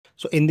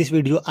So in this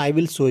video, I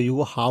will show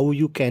you how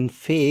you can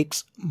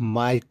fix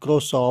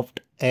Microsoft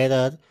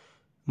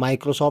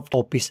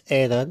Office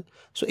error.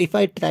 So if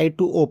I try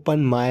to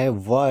open my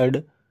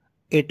Word,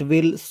 it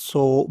will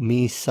show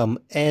me some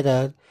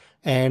error,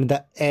 and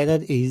the error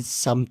is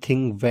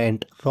something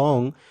went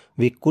wrong.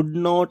 We could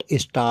not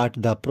start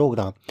the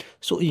program.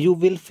 So you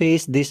will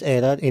face this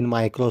error in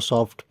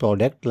Microsoft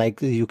product,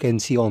 like you can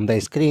see on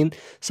the screen.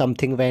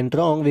 Something went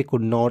wrong, we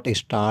could not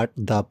start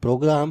the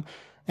program,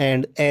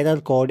 and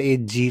error code is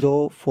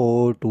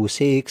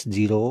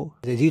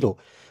 0x426-0x0.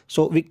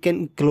 So we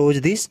can close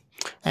this,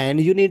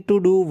 and you need to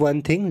do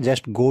one thing.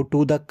 Just go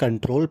to the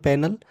control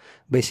panel.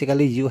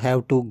 Basically you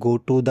have to go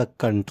to the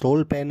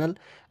control panel,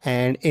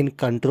 and in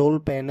control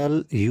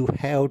panel you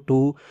have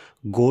to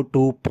go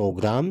to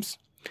programs,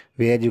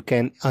 where you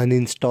can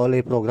uninstall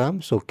a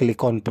program. So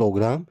click on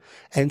program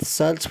and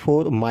search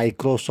for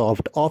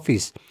Microsoft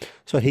Office.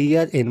 So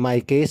here in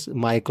my case,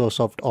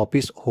 Microsoft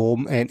Office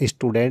Home and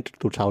Student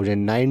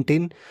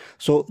 2019.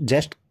 So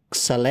just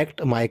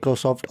select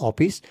Microsoft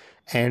Office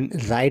and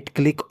right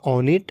click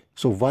on it.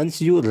 So once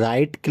you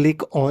right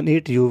click on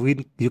it, you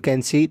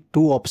can see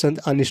two options,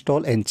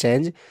 uninstall and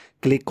change.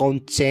 Click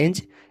on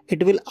change.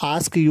 It will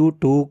ask you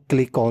to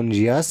click on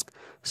yes.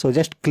 So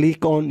just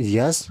click on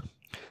yes.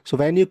 So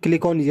when you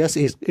click on yes,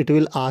 it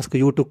will ask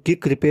you to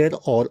quick repair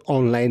or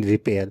online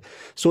repair.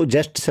 So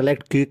just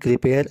select quick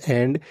repair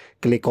and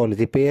click on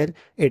repair.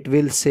 It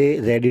will say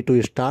ready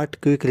to start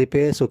quick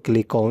repair. So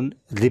click on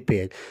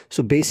repair.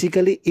 So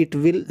basically it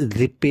will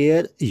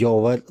repair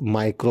your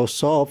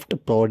Microsoft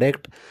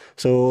product.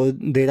 So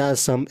there are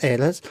some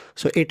errors.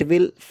 So it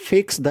will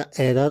fix the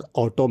error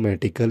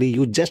automatically.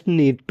 You just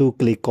need to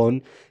click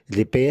on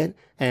repair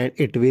and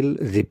it will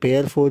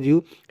repair for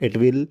you. It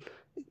will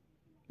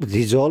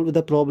resolve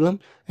the problem,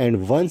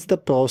 and once the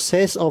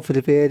process of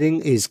repairing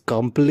is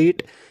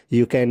complete,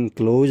 you can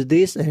close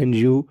this and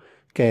you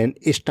can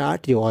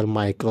start your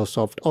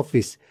Microsoft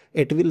Office.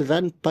 It will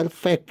run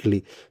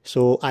perfectly.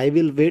 So I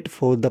will wait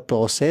for the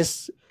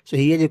process. So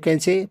here you can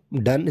say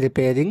done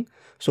repairing.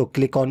 So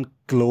click on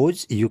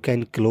close. You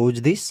can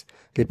close this.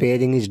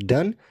 Repairing is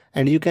done,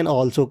 and you can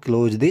also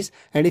close this.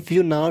 And if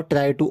you now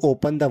try to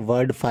open the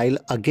Word file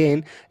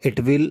again, it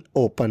will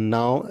open.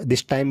 Now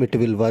this time it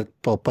will work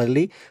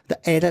properly. The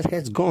error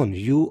has gone.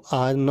 You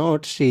are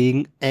not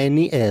seeing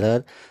any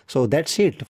error. So that's it.